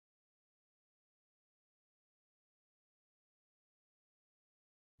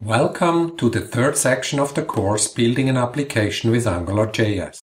Welcome to the third section of the course Building an Application with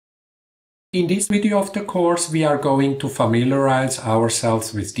AngularJS. In this video of the course, we are going to familiarize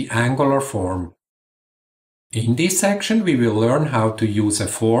ourselves with the Angular form. In this section, we will learn how to use a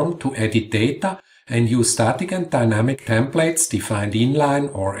form to edit data and use static and dynamic templates defined inline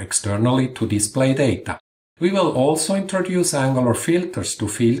or externally to display data. We will also introduce Angular filters to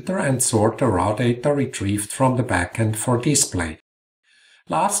filter and sort the raw data retrieved from the backend for display.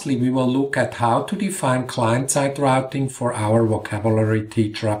 Lastly, we will look at how to define client-side routing for our vocabulary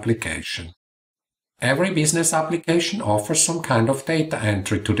teacher application. Every business application offers some kind of data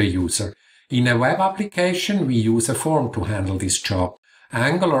entry to the user. In a web application, we use a form to handle this job.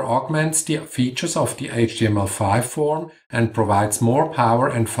 Angular augments the features of the HTML5 form and provides more power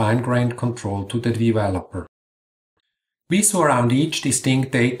and fine-grained control to the developer. We surround each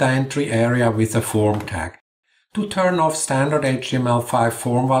distinct data entry area with a form tag. To turn off standard HTML5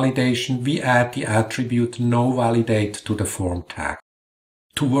 form validation, we add the attribute noValidate to the form tag.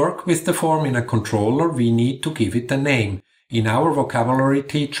 To work with the form in a controller, we need to give it a name. In our vocabulary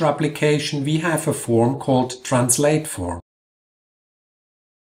teacher application, we have a form called TranslateForm.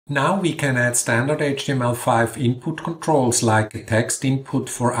 Now we can add standard HTML5 input controls like a text input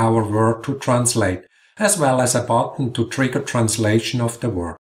for our word to translate, as well as a button to trigger translation of the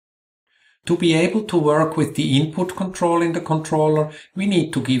word. To be able to work with the input control in the controller, we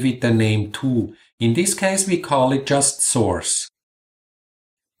need to give it a name too. In this case, we call it just source.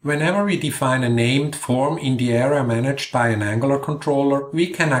 Whenever we define a named form in the area managed by an Angular controller, we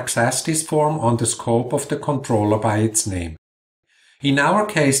can access this form on the scope of the controller by its name. In our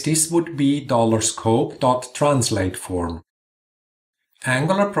case, this would be $scope.translateForm.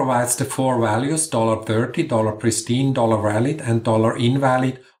 Angular provides the four values $30, $pristine, $valid, and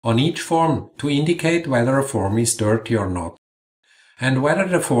 $invalid on each form to indicate whether a form is dirty or not, and whether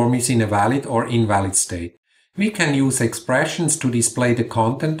the form is in a valid or invalid state. We can use expressions to display the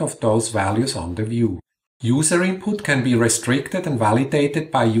content of those values on the view. User input can be restricted and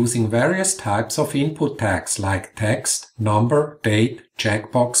validated by using various types of input tags like text, number, date,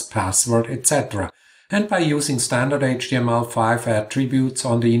 checkbox, password, etc., and by using standard HTML5 attributes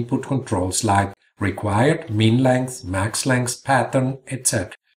on the input controls like required, min length, max length, pattern,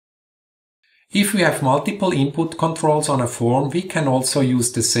 etc. If we have multiple input controls on a form, we can also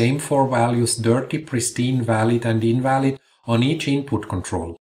use the same four values dirty, pristine, valid, and invalid on each input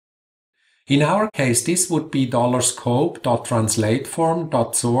control. In our case, this would be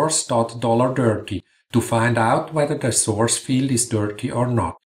 $scope.translateForm.source.$dirty to find out whether the source field is dirty or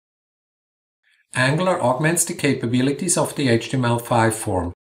not. Angular augments the capabilities of the HTML5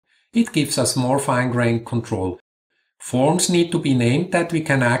 form. It gives us more fine-grained control. Forms need to be named that we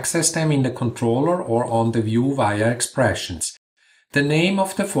can access them in the controller or on the view via expressions. The name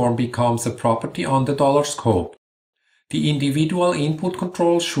of the form becomes a property on the $scope. The individual input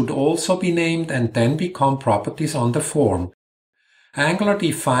controls should also be named and then become properties on the form. Angular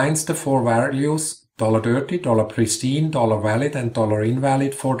defines the four values $dirty, $pristine, $valid, and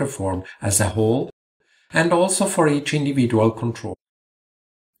 $invalid for the form as a whole, and also for each individual control.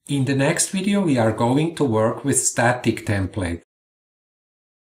 In the next video, we are going to work with static template.